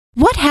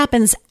What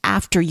happens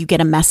after you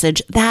get a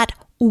message that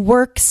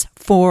works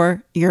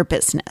for your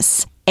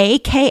business?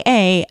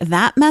 AKA,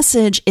 that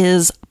message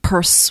is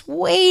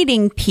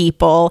persuading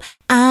people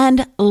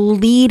and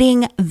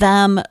leading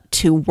them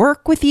to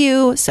work with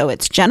you, so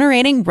it's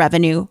generating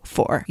revenue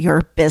for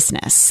your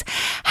business.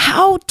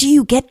 How do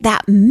you get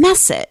that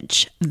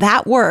message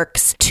that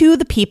works to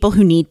the people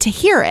who need to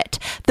hear it?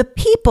 The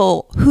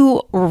people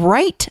who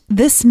right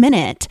this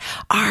minute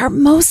are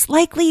most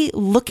likely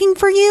looking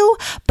for you,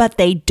 but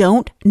they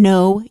don't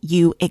know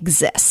you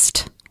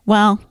exist.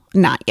 Well,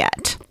 not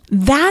yet.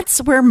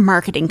 That's where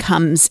marketing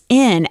comes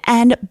in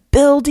and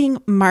building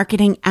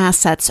marketing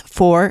assets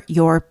for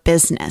your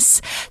business.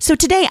 So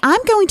today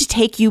I'm going to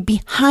take you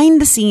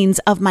behind the scenes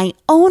of my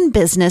own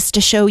business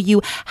to show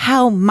you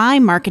how my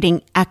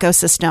marketing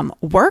ecosystem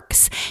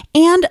works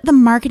and the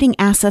marketing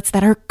assets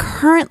that are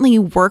currently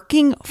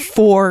working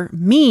for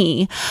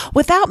me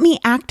without me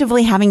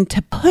actively having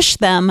to push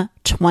them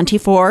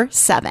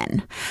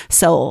 24/7.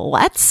 So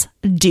let's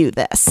do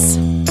this.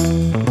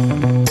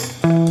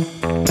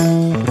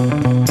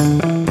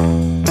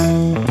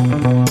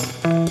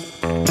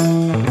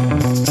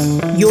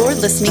 You're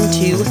listening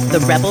to the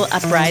Rebel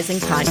Uprising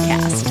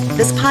podcast.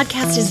 This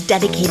podcast is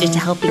dedicated to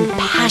helping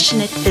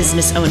passionate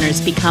business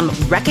owners become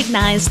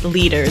recognized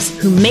leaders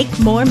who make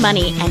more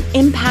money and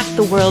impact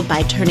the world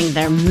by turning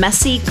their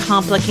messy,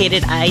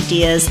 complicated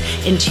ideas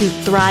into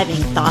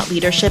thriving thought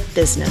leadership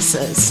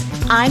businesses.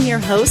 I'm your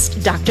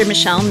host, Dr.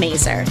 Michelle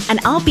Mazur, and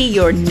I'll be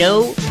your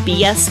no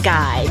BS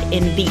guide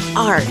in the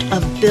art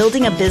of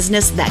building a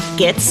business that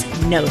gets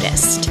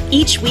noticed.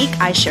 Each week,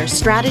 I share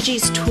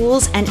strategies,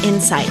 tools, and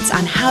insights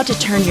on how to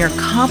turn your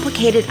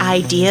complicated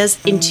ideas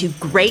into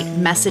great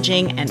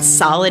messaging and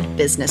solid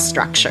business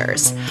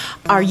structures.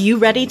 Are you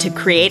ready to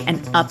create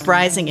an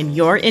uprising in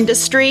your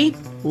industry?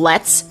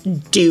 Let's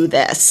do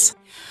this.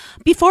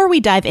 Before we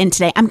dive in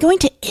today, I'm going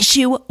to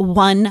issue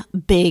one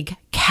big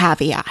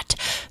caveat.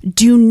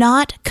 Do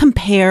not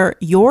compare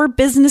your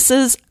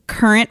business's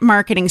current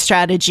marketing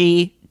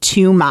strategy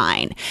to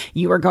mine.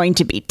 You are going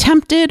to be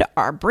tempted.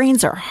 Our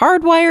brains are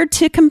hardwired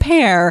to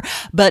compare,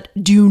 but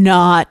do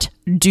not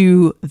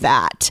do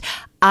that.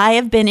 I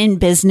have been in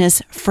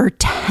business for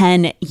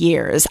 10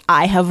 years.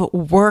 I have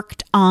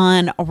worked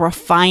on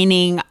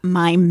refining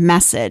my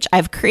message.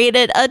 I've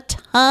created a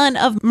ton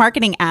of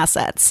marketing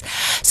assets.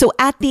 So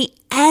at the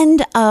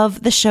end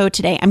of the show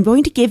today, I'm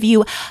going to give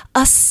you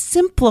a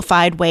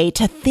simplified way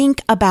to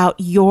think about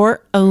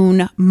your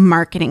own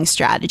marketing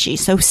strategy.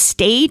 So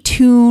stay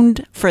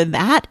tuned for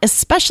that,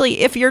 especially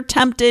if you're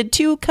tempted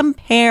to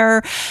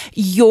compare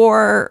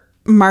your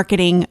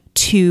marketing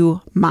to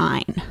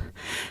mine.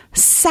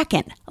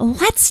 Second,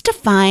 let's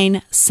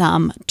define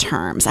some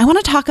terms. I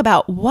want to talk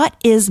about what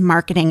is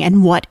marketing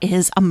and what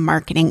is a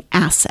marketing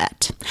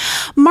asset.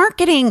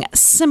 Marketing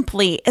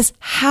simply is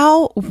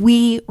how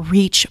we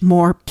reach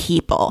more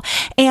people.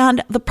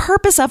 And the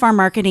purpose of our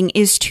marketing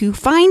is to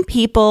find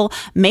people,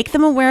 make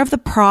them aware of the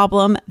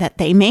problem that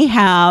they may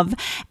have,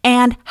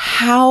 and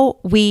how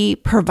we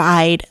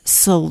provide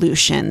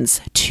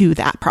solutions to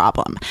that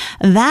problem.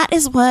 That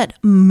is what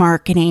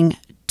marketing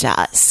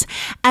does.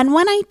 And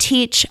when I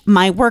teach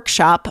my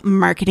workshop,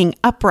 Marketing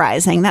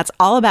Uprising, that's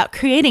all about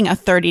creating a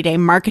 30-day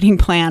marketing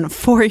plan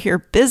for your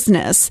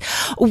business.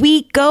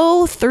 We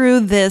go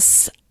through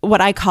this,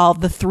 what I call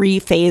the 3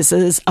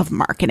 phases of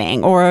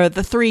marketing, or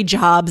the 3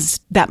 jobs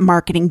that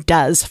marketing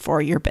does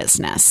for your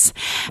business.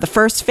 The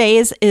first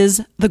phase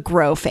is the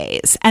grow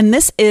phase, and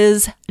this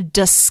is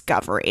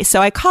discovery.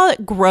 So I call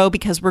it grow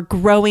because we're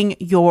growing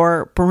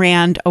your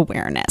brand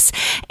awareness.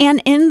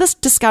 And in this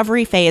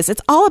discovery phase,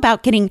 it's all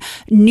about getting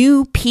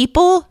new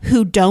people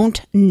who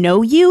don't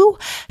know you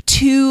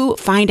to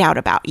find out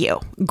about you,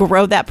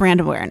 grow that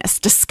brand awareness,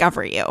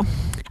 discover you.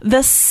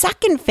 The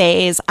second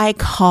phase I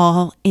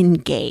call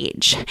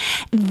engage.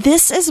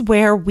 This is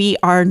where we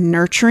are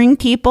nurturing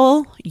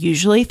people,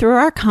 usually through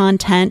our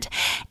content,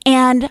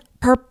 and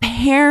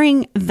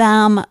preparing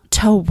them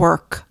to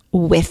work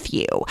with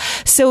you.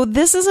 So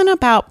this isn't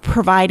about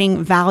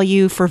providing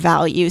value for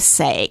value's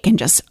sake and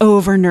just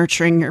over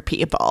nurturing your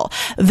people.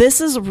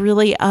 This is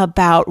really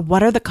about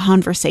what are the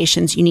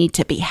conversations you need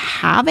to be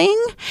having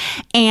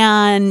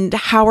and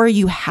how are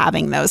you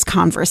having those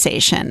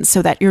conversations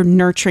so that you're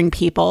nurturing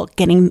people,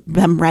 getting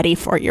them ready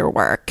for your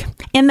work.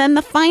 And then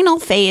the final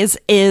phase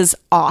is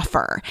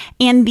offer.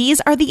 And these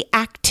are the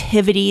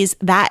activities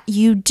that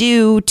you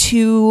do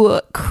to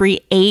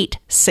create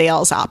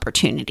sales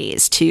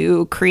opportunities,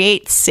 to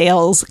create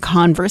sales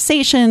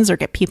conversations or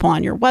get people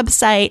on your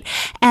website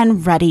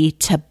and ready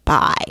to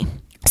buy.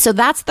 So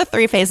that's the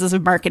 3 phases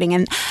of marketing.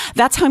 And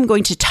that's how I'm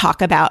going to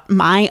talk about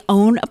my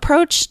own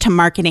approach to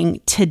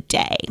marketing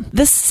today.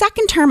 The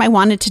second term I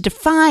wanted to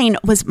define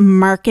was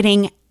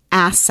marketing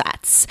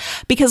assets,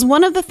 because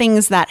one of the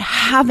things that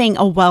having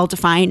a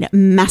well-defined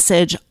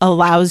message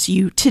allows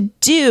you to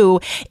do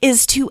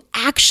is to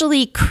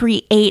actually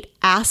create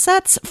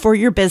assets for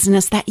your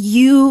business that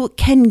you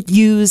can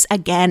use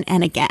again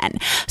and again.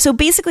 So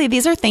basically,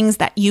 these are things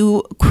that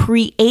you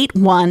create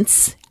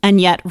once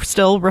and yet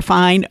still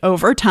refine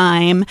over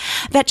time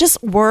that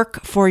just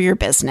work for your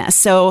business.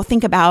 So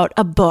think about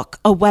a book,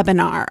 a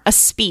webinar, a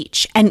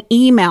speech, an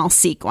email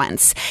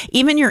sequence,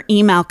 even your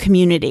email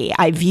community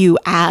I view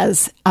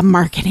as a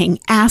marketing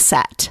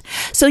asset.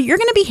 So you're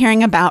going to be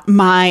hearing about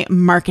my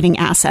marketing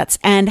assets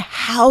and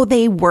how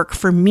they work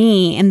for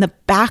me in the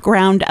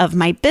background of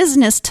my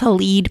business to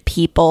lead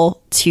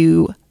people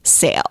to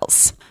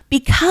sales.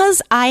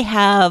 Because I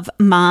have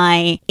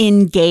my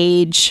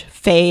engage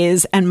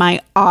phase and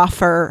my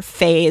offer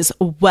phase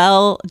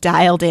well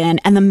dialed in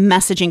and the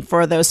messaging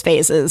for those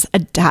phases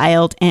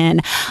dialed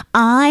in,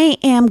 I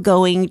am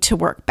going to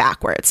work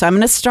backwards. So I'm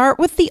going to start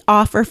with the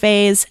offer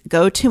phase,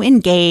 go to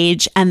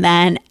engage, and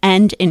then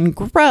end in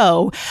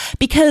grow,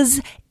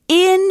 because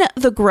in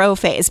the grow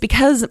phase,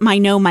 because I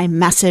know my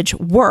message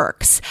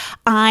works,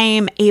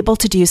 I'm able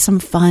to do some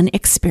fun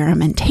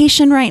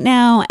experimentation right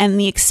now. And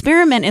the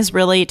experiment is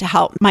really to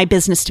help my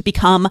business to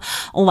become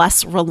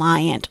less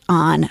reliant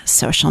on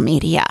social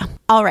media.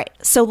 All right,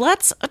 so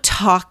let's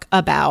talk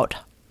about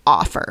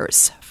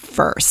offers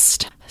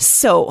first.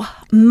 So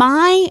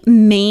my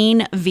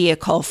main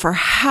vehicle for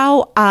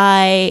how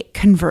I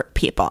convert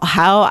people,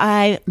 how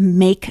I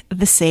make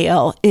the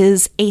sale,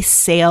 is a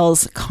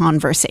sales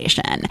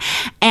conversation.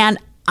 And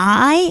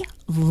I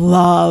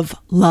love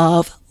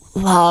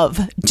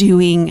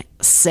doing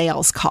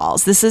sales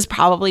calls. This is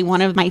probably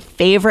one of my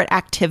favorite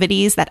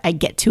activities that I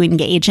get to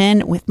engage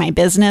in with my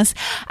business.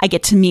 I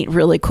get to meet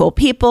really cool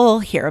people,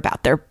 hear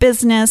about their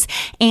business,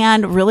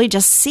 and really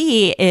just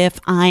see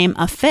if I'm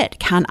a fit.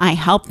 Can I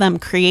help them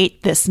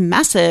create this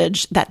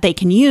message that they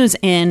can use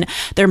in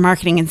their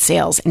marketing and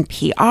sales and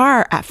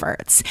PR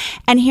efforts?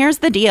 And here's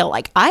the deal.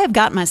 Like, I have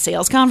got my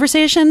sales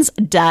conversations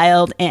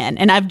dialed in.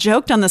 And I've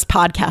joked on this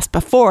podcast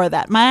before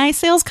that my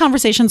sales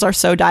conversations are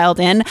so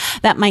dialed in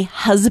that my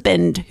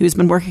husband, who's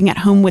been working at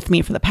home with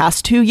me for the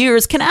past 2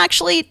 years, can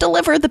actually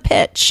deliver the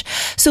pitch.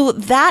 So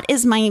that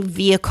is my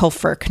vehicle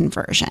for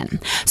conversion.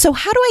 So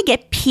how do I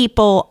get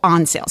people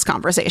on sales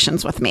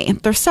conversations with me?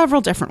 There's several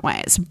different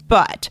ways,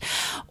 but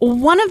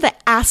one of the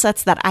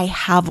assets that I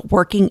have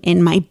working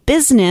in my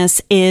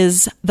business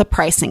is the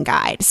pricing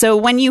guide. So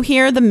when you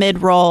hear the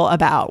mid-roll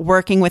about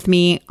working with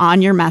me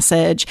on your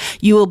message,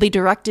 you will be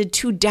directed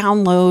to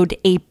download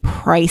a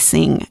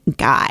pricing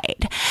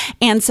guide.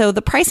 And so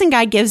the pricing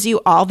guide gives you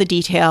all the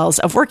details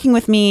of working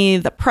with me,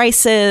 the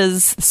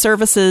prices, the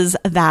services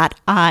that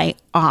I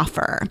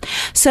offer.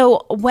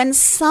 So when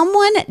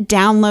someone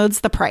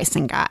downloads the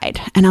pricing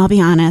guide, and I'll be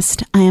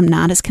honest, I am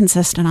not as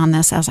consistent on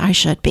this as I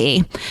should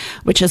be,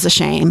 which is a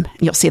shame.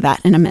 You'll see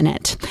that in a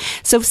minute.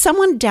 So if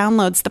someone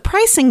downloads the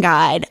pricing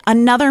guide,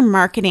 another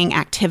marketing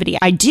activity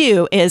I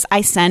do is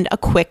I send a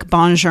quick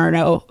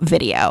Buongiorno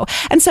video.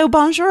 And so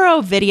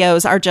Buongiorno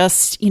videos are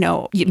just,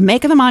 you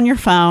make them on your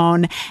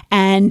phone,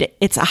 and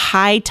it's a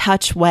high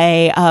touch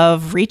way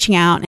of reaching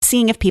out and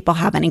seeing if people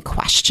have any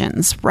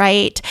questions,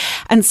 right?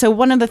 And so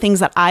one of the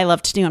things that I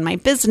love to do in my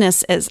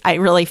business is I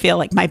really feel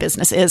like my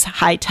business is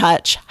high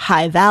touch,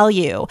 high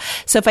value.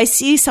 So if I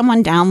see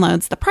someone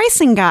downloads the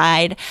pricing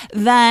guide,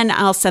 then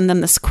I'll send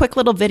them this quick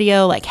little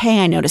video like,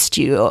 hey, I noticed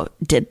you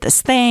did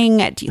this thing.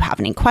 Do you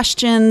have any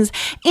questions?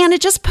 And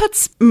it just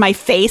puts my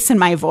face and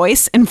my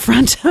voice in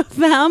front of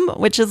them,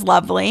 which is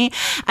lovely,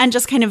 and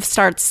just kind of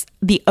starts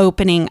the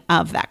opening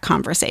of that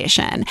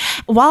conversation.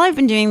 While I've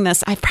been doing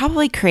this, I've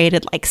probably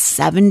created like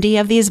 70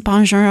 of these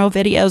Buongiorno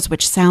videos,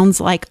 which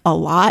sounds like a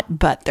lot,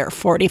 but they're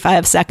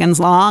 45 seconds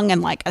long.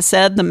 And like I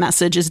said, the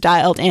message is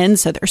dialed in,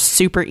 so they're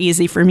super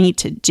easy for me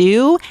to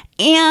do.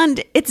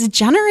 And it's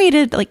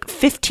generated like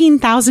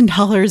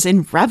 $15,000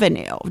 in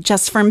revenue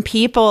just from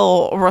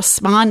people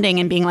responding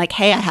and being like,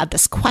 hey, I had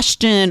this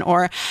question,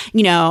 or,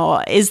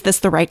 is this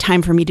the right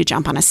time for me to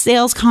jump on a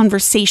sales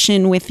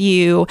conversation with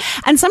you?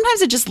 And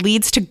sometimes it just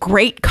leads to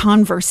great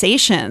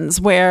conversations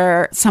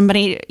where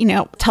somebody,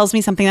 tells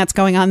me something that's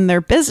going on in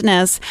their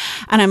business,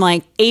 and I'm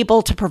like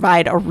able to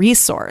provide a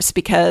resource,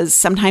 because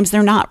sometimes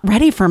they're not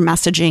ready for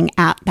messaging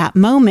at that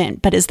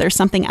moment. But is there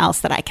something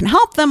else that I can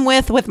help them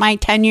with my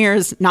 10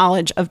 years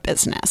knowledge of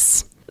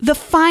business? The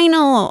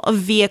final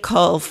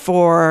vehicle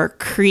for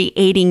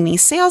creating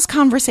these sales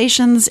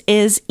conversations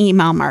is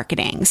email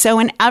marketing. So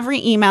in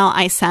every email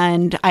I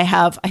send, I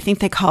think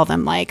they call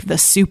them like the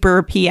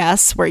super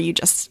PS, where you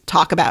just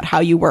talk about how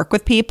you work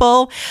with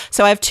people.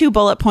 So I have 2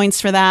 bullet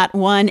points for that.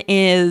 One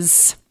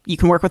is, you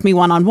can work with me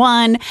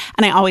one-on-one,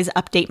 and I always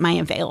update my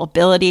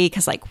availability,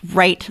 because like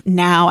right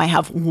now I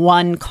have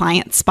 1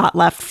 client spot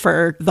left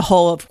for the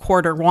whole of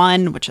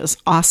Q1, which is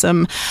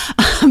awesome.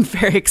 I'm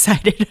very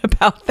excited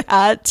about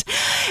that.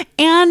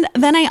 And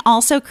then I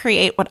also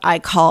create what I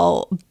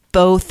call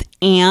both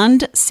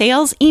and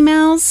sales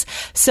emails.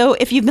 So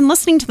if you've been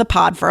listening to the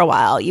pod for a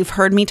while, you've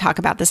heard me talk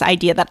about this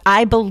idea that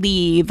I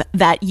believe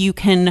that you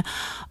can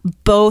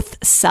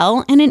both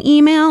sell in an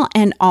email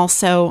and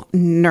also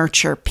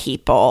nurture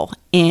people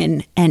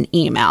in an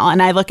email.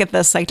 And I look at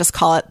this, I just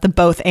call it the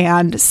both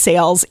and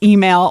sales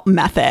email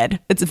method.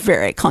 It's a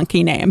very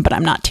clunky name, but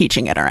I'm not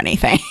teaching it or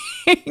anything.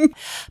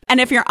 And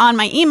if you're on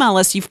my email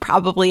list, you've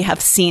probably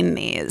have seen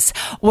these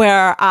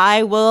where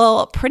I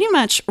will pretty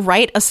much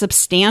write a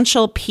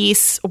substantial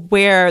piece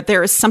where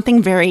there is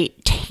something very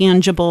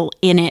tangible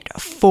in it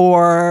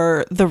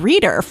for the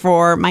reader,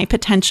 for my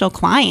potential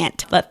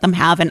client. Let them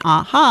have an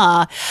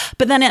aha,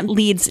 but then it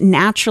leads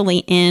naturally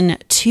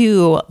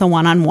into the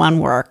one-on-one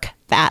work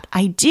that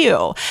I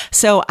do.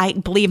 So I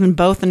believe in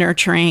both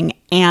nurturing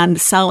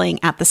and selling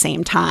at the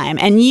same time.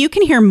 And you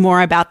can hear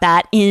more about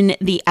that in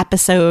the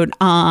episode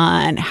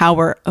on how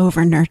we're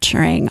over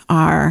nurturing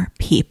our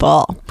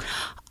people.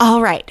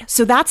 All right.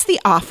 So that's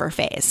the offer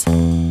phase.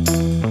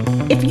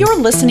 If you're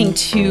listening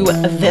to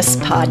this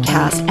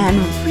podcast and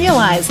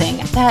realizing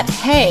that,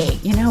 hey,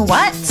 you know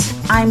what?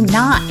 I'm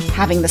not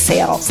having the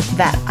sales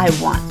that I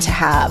want to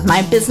have.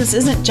 My business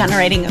isn't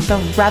generating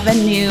the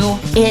revenue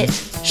it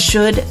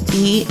should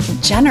be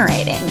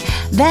generating.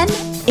 Then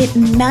it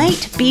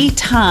might be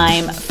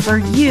time for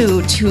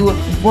you to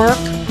work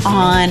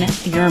on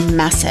your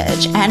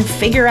message and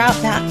figure out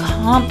that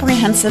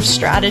comprehensive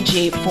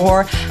strategy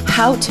for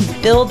how to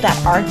build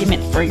that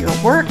argument for your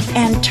work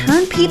and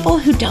turn people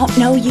who don't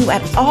know you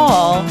at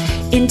all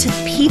into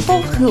people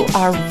who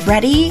are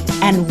ready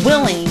and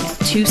willing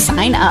to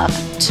sign up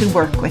to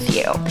work with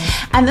you.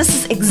 And this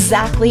is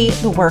exactly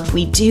the work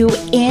we do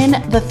in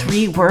the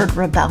 3-Word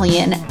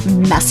Rebellion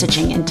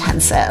Messaging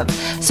Intensive.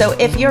 So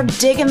if you're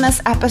digging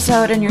this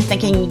episode and you're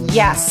thinking,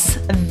 yes,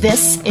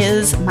 this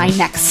is my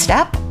next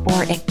step,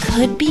 or it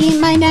could be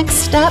my next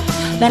step,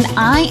 then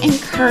I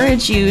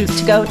encourage you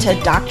to go to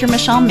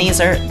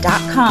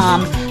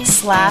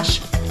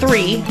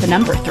drmichellemazur.com/3, the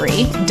number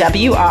 3,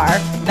 WR.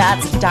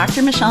 That's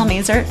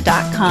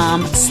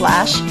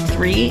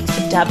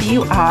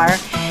drmichellemazur.com/3WR.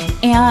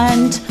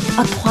 And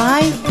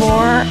apply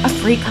for a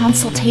free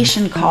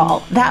consultation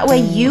call. That way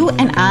you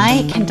and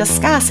I can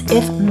discuss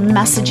if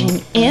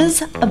messaging is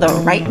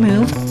the right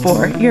move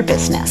for your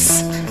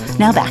business.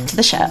 Now back to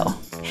the show.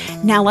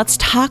 Now let's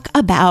talk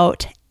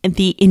about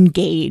the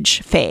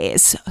engage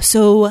phase.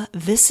 So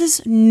this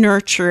is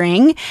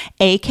nurturing,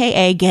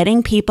 aka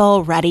getting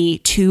people ready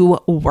to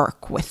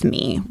work with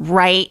me,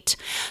 right?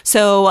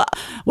 So,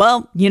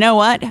 well, you know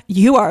what?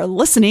 You are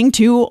listening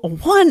to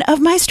one of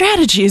my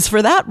strategies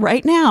for that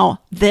right now.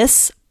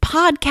 This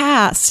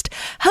podcast.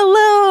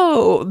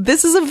 Hello.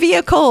 This is a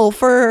vehicle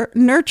for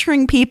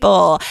nurturing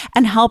people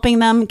and helping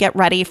them get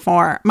ready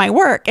for my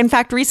work. In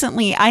fact,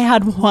 recently I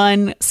had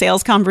one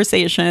sales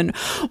conversation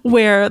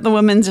where the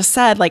woman just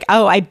said like,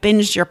 oh, I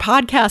binged your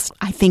podcast.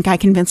 I think I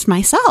convinced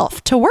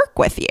myself to work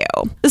with you.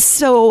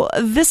 So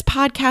this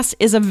podcast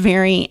is a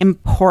very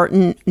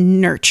important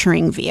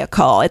nurturing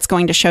vehicle. It's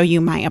going to show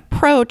you my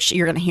approach.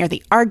 You're going to hear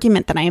the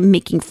argument that I am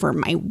making for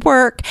my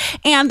work.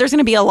 And there's going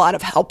to be a lot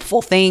of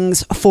helpful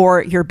things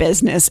for your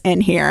business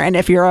in here. And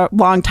if you're a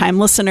longtime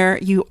listener,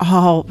 you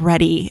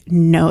already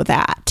know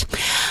that.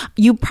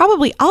 You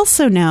probably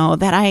also know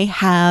that I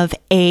have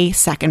a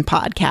second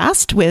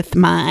podcast with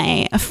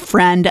my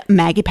friend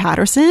Maggie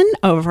Patterson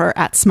over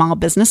at Small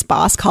Business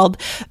Boss called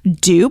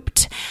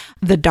Duped,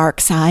 the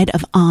Dark Side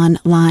of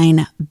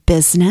Online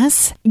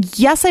Business.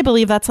 Yes, I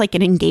believe that's like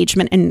an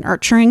engagement and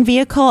nurturing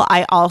vehicle.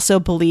 I also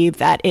believe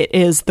that it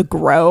is the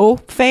grow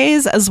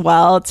phase as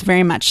well. It's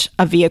very much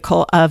a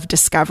vehicle of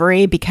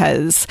discovery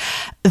because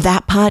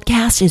that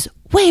podcast is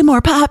way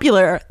more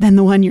popular than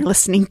the one you're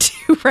listening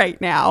to right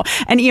now.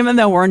 And even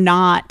though we're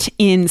not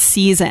in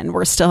season,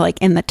 we're still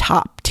like in the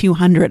top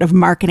 200 of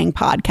marketing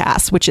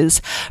podcasts, which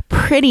is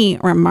pretty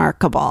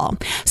remarkable.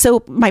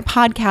 So my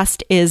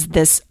podcast is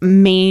this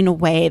main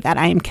way that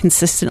I'm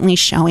consistently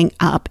showing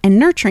up and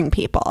nurturing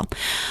people.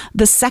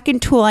 The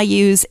second tool I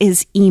use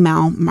is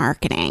email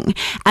marketing.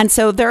 And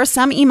so there are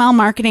some email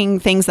marketing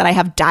things that I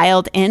have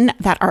dialed in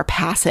that are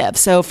passive.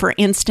 So for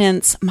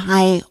instance,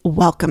 my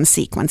welcome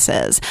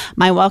sequences.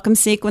 My welcome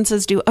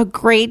sequences do a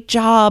great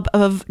job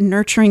of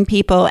nurturing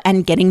people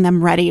and getting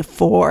them ready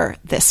for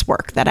this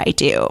work that I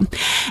do.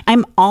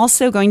 I'm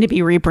also going to be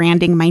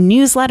rebranding my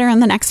newsletter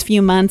in the next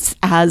few months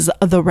as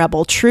The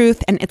Rebel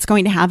Truth, and it's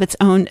going to have its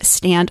own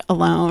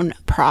standalone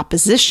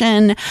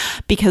proposition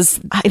because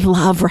I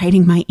love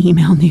writing my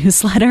email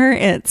newsletter.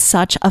 It's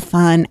such a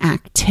fun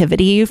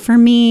activity for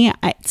me.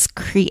 It's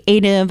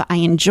creative. I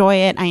enjoy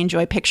it. I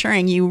enjoy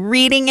picturing you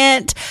reading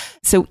it.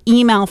 So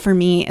email for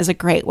me is a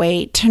great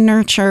way to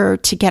nurture,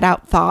 to get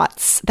out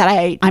thoughts that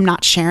I'm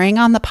not sharing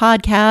on the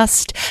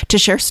podcast, to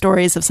share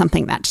stories of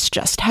something that's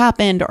just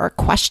happened or a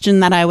question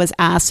that I was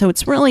asked. So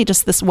it's really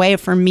just this way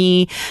for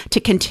me to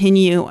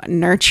continue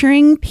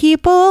nurturing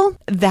people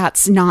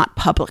that's not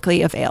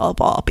publicly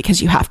available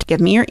because you have to give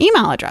me your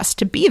email address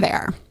to be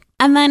there.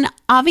 And then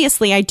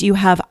obviously I do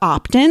have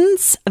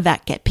opt-ins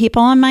that get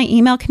people in my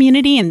email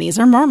community, and these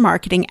are more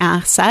marketing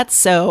assets.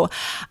 So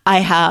I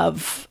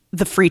have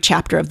the free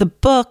chapter of the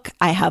book.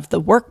 I have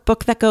the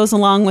workbook that goes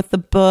along with the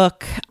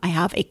book. I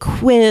have a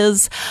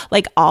quiz.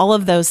 Like all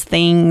of those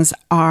things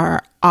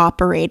are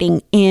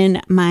operating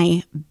in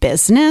my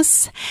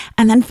business.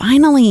 And then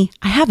finally,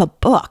 I have a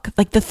book.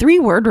 Like the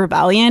 3-Word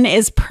Rebellion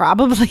is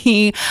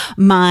probably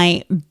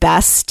my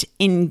best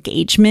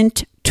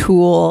engagement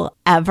tool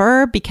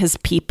ever, because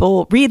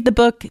people read the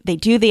book, they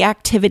do the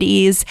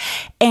activities,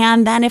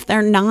 and then if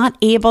they're not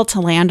able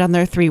to land on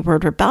their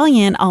 3-word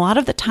rebellion, a lot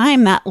of the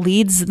time that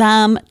leads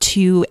them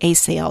to a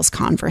sales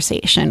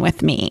conversation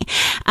with me.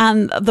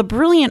 And the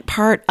brilliant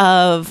part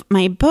of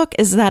my book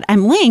is that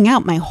I'm laying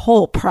out my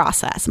whole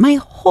process. My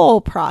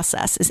whole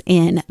process is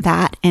in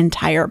that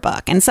entire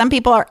book. And some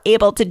people are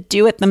able to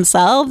do it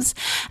themselves,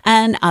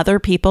 and other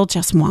people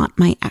just want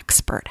my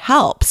expert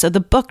help. So the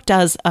book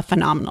does a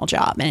phenomenal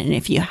job. And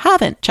if you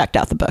haven't checked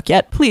out the book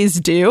yet, please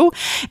do.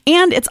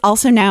 And it's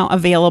also now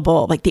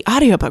available, like the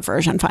audiobook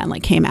version finally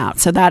came out.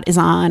 So that is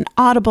on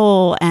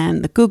Audible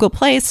and the Google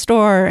Play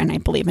Store, and I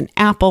believe in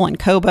Apple and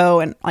Kobo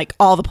and like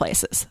all the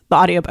places. The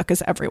audiobook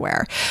is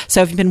everywhere.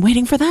 So if you've been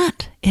waiting for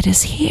that, it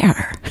is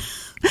here.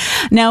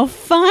 Now,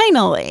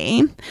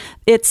 finally,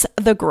 it's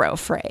the grow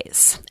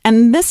phrase.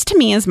 And this to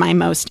me is my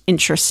most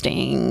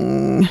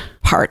interesting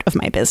part of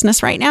my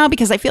business right now,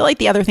 because I feel like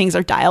the other things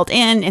are dialed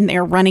in and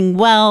they're running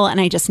well, and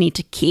I just need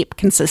to keep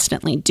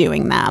consistently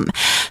doing them.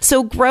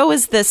 So grow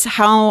is this: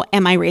 how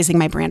am I raising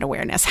my brand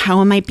awareness?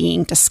 How am I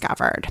being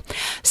discovered?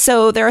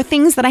 So there are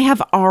things that I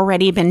have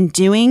already been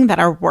doing that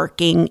are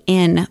working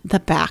in the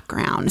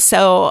background.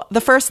 So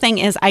the first thing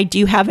is I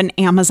do have an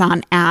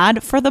Amazon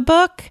ad for the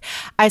book.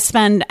 I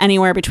spend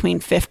anywhere between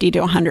 $50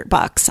 to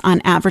 $100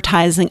 on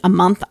advertising a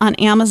month on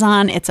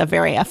Amazon. It's a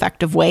very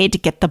effective way to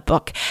get the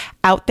book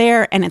out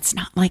there, and it's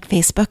not like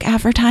Facebook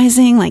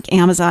advertising, like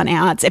Amazon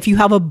ads. If you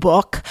have a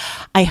book,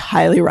 I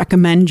highly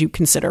recommend you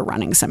consider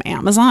running some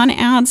Amazon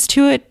ads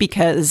to it,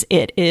 because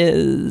it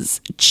is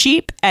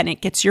cheap and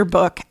it gets your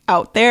book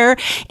out there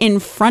in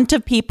front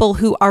of people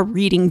who are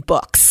reading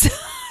books.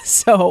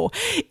 So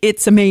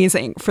it's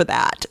amazing for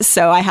that.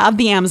 So I have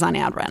the Amazon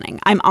ad running.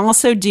 I'm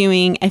also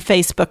doing a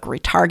Facebook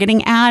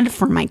retargeting ad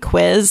for my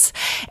quiz.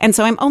 And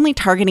so I'm only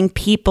targeting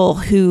people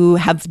who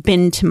have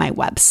been to my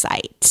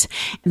website.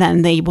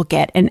 Then they will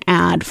get an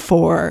ad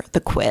for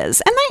the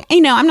quiz. And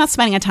I'm not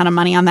spending a ton of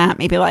money on that.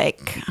 Maybe I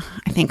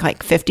think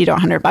 $50 to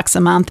 $100 a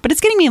month, but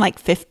it's getting me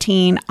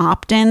 15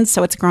 opt-ins.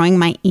 So it's growing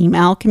my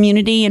email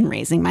community and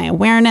raising my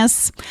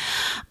awareness.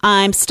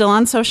 I'm still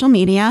on social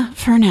media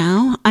for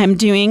now. I'm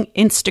doing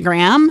Instagram.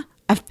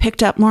 I've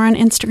picked up more on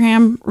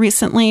Instagram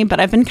recently, but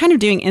I've been kind of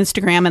doing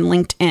Instagram and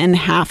LinkedIn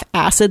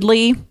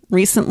half-assedly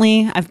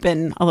recently. I've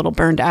been a little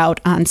burned out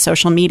on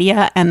social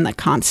media and the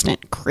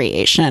constant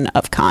creation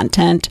of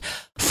content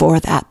for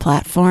that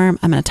platform.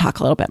 I'm going to talk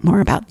a little bit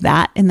more about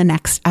that in the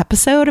next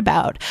episode,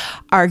 about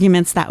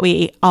arguments that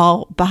we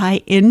all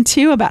buy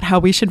into about how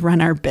we should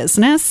run our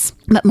business,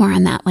 but more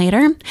on that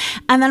later.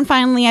 And then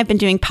finally, I've been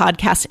doing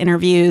podcast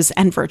interviews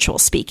and virtual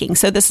speaking.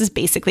 So this is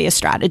basically a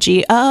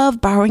strategy of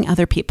borrowing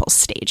other people's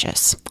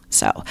stages.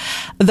 So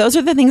those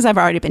are the things I've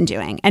already been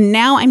doing. And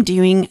now I'm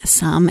doing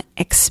some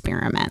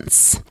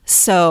experiments.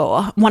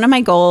 So one of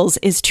my goals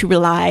is to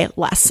rely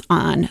less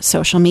on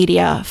social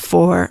media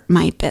for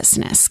my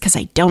business, because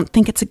I don't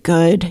think it's a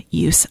good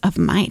use of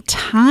my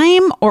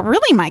time, or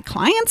really my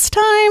clients'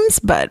 times,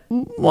 but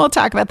we'll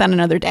talk about that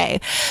another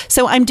day.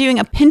 So I'm doing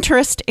a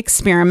Pinterest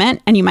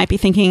experiment, and you might be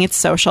thinking it's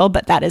social,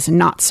 but that is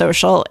not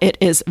social. It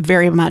is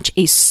very much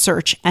a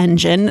search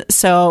engine.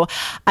 So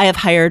I have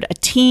hired a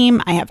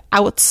team. I have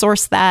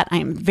outsourced that.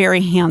 I'm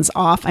very hands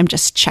off. I'm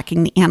just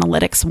checking the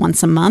analytics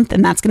once a month,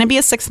 and that's going to be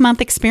a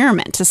 6-month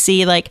experiment to see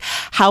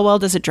how well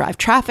does it drive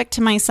traffic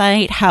to my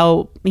site?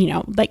 How,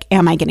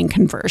 am I getting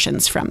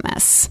conversions from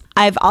this?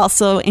 I've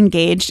also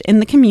engaged in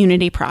the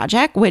community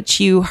project, which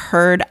you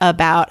heard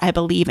about, I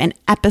believe, in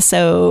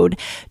episode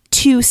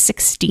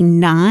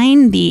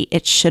 269, the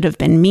It Should Have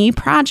Been Me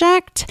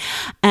project.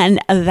 And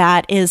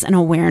that is an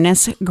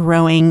awareness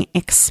growing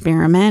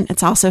experiment.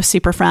 It's also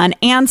super fun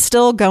and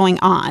still going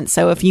on.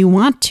 So if you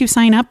want to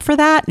sign up for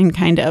that and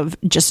kind of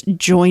just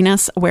join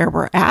us where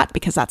we're at,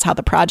 because that's how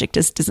the project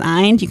is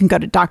designed, you can go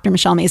to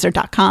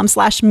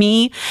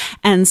drmichellemazur.com/me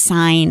and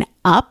sign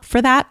up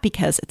for that,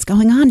 because it's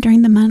going on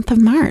during the month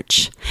of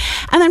March.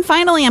 And then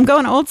finally, I'm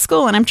going old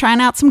school and I'm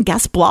trying out some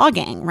guest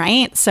blogging,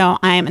 right? So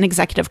I'm an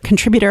executive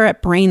contributor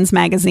at Brains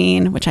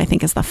Magazine, which I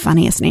think is the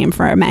funniest name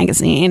for a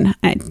magazine.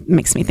 It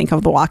makes me think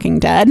of The Walking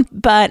Dead.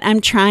 But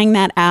I'm trying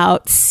that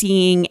out,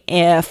 seeing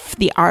if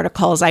the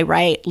articles I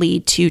write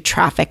lead to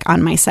traffic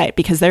on my site,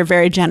 because they're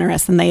very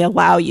generous and they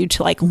allow you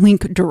to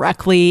link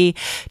directly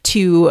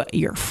to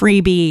your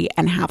freebie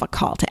and have a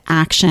call to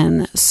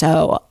action.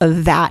 So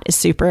that is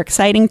super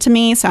exciting to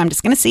me. So I'm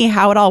just going to see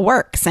how it all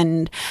works.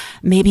 And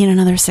maybe in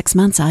another 6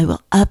 months, I will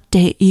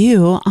update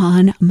you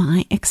on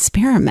my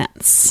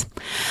experiments.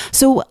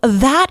 So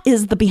that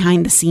is the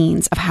behind the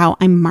scenes of how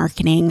I'm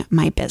marketing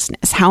my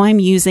business, how I'm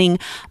using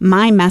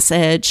my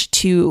message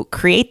to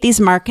create these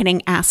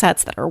marketing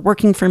assets that are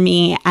working for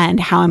me, and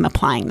how I'm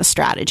applying the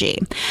strategy.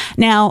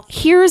 Now,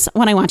 here's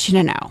what I want you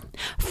to know.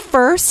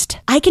 First,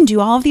 I can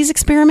do all of these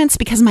experiments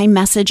because my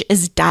message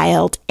is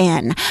dialed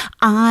in.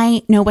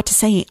 I know what to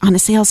say on a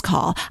sales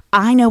call.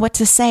 I know what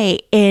to say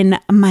in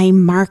my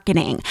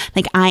marketing.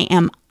 Like I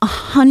am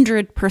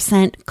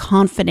 100%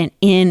 confident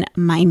in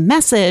my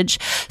message.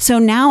 So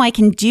now I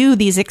can do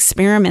these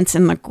experiments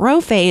in the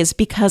grow phase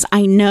because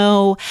I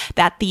know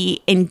that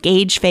the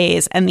engage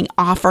phase and the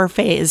offer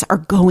phase are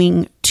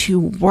going to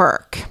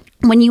work.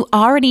 When you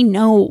already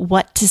know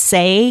what to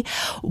say,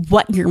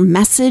 what your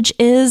message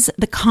is,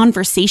 the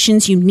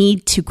conversations you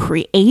need to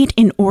create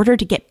in order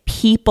to get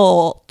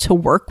people to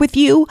work with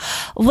you,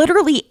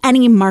 literally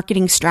any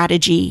marketing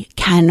strategy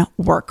can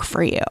work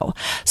for you.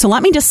 So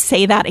let me just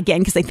say that again,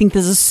 because I think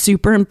this is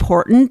super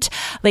important.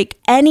 Like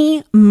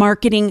any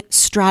marketing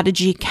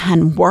strategy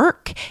can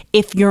work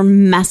if your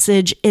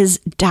message is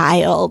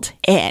dialed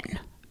in,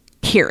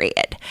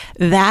 period.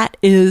 That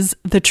is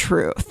the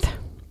truth.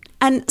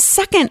 And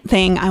second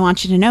thing I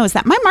want you to know is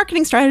that my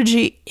marketing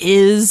strategy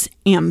is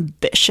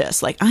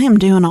ambitious. Like I am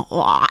doing a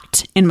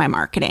lot in my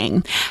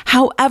marketing.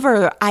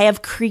 However, I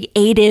have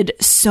created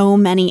so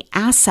many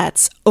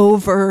assets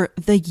over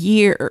the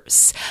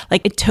years.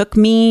 Like it took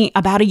me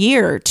about a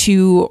year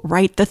to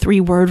write the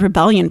 3-word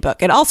rebellion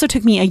book. It also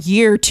took me a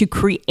year to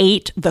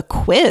create the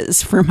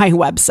quiz for my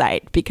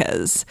website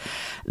because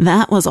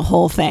that was a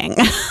whole thing.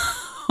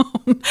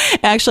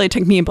 Actually, it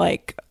took me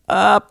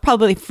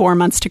probably 4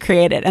 months to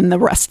create it. And the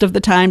rest of the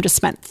time just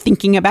spent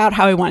thinking about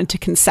how I wanted to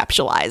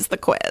conceptualize the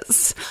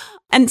quiz.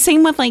 And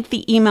same with like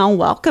the email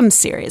welcome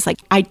series. Like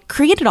I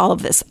created all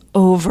of this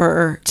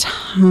over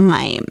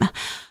time.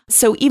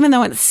 So even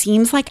though it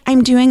seems like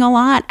I'm doing a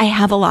lot, I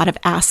have a lot of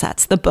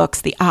assets, the books,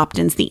 the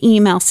opt-ins, the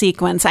email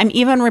sequence. I'm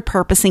even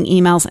repurposing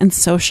emails in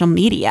social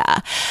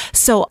media.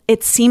 So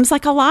it seems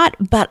like a lot,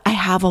 but I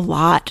have a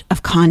lot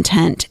of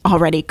content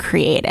already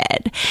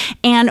created.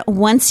 And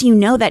once you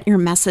know that your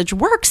message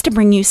works to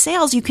bring you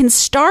sales, you can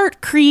start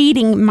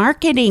creating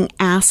marketing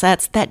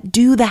assets that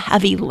do the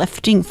heavy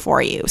lifting for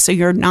you. So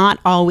you're not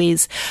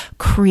always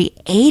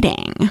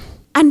creating.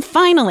 And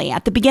finally,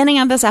 at the beginning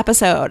of this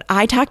episode,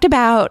 I talked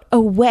about a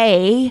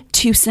way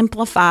to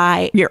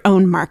simplify your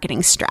own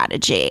marketing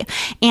strategy.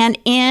 And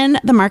in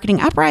the Marketing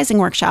Uprising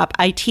workshop,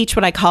 I teach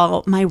what I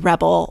call my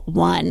Rebel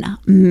 1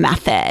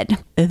 method.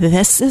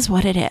 This is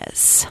what it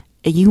is.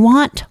 You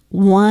want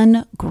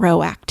one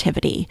grow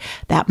activity.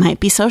 That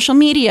might be social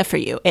media for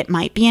you. It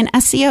might be an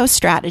SEO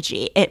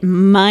strategy. It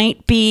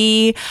might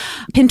be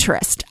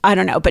Pinterest. I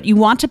don't know, but you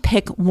want to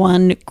pick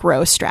one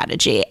grow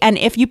strategy. And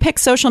if you pick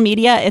social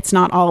media, it's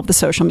not all of the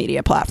social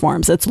media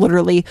platforms. It's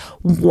literally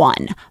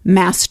one.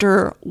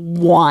 Master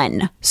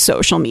one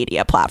social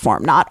media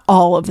platform, not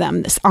all of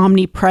them. This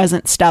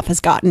omnipresent stuff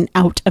has gotten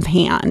out of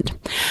hand.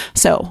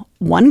 So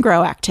one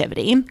grow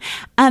activity.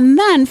 And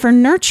then for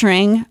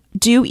nurturing,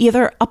 do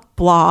either a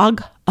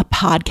blog, a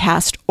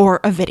podcast,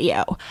 or a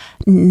video.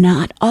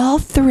 Not all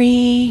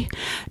three.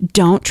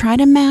 Don't try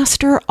to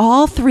master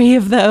all three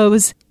of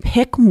those.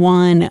 Pick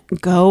one,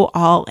 go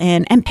all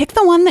in, and pick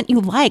the one that you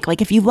like.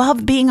 Like if you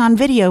love being on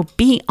video,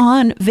 be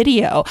on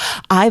video.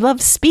 I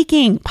love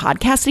speaking.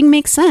 Podcasting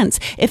makes sense.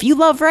 If you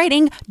love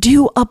writing,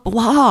 do a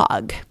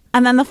blog.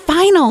 And then the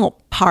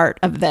final part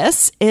of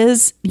this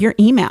is your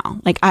email.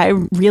 Like I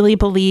really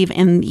believe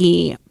in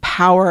the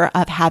power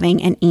of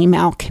having an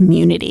email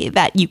community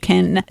that you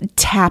can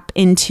tap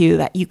into,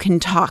 that you can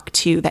talk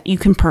to, that you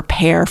can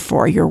prepare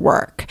for your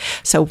work.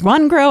 So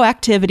run grow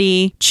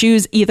activity,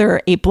 choose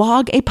either a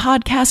blog, a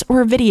podcast, or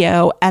a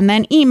video, and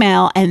then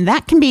email. And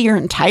that can be your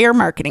entire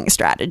marketing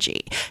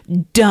strategy.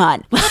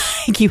 Done.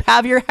 Like you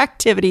have your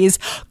activities,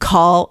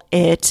 call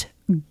it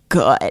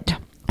good.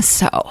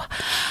 So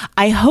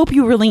I hope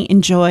you really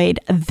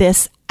enjoyed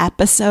this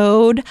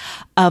episode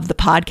of the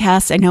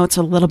podcast. I know it's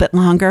a little bit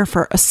longer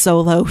for a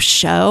solo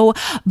show,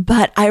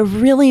 but I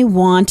really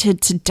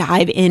wanted to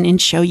dive in and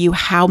show you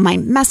how my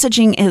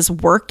messaging is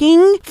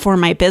working for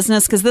my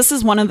business, because this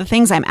is one of the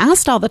things I'm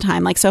asked all the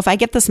time. Like, so if I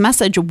get this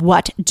message,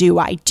 what do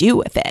I do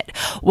with it?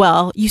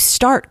 Well, you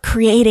start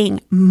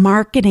creating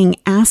marketing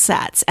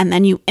assets and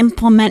then you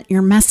implement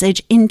your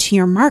message into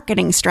your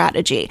marketing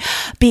strategy,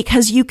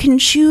 because you can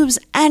choose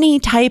any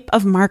type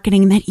of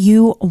marketing that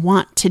you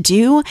want to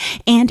do.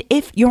 And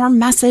if your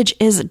message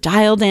is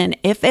dialed in,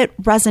 if it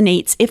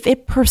resonates, if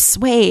it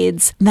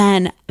persuades,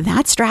 then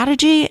that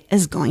strategy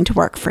is going to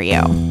work for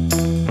you.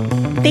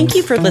 Thank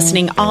you for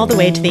listening all the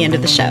way to the end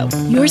of the show.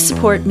 Your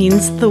support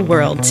means the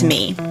world to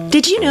me.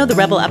 Did you know the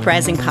Rebel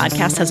Uprising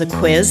podcast has a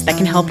quiz that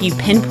can help you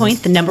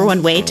pinpoint the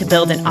 #1 way to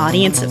build an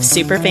audience of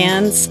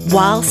superfans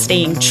while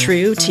staying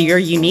true to your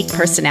unique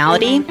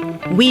personality?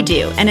 We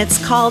do, and it's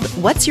called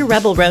What's Your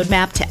Rebel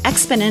Roadmap to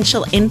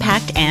Exponential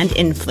Impact and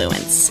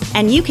Influence?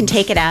 And you can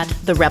take it at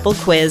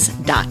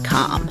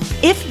therebelquiz.com.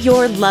 If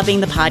you're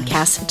loving the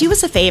podcast, do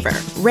us a favor,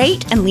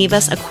 rate and leave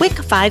us a quick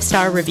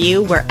 5-star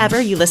review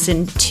wherever you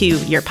listen to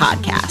your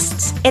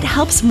podcasts. It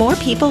helps more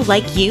people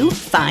like you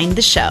find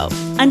the show.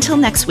 Until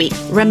next week,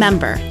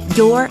 remember,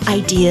 your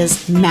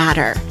ideas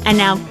matter. And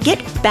now get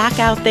back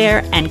out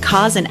there and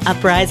cause an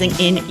uprising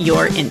in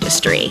your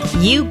industry.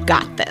 You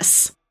got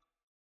this.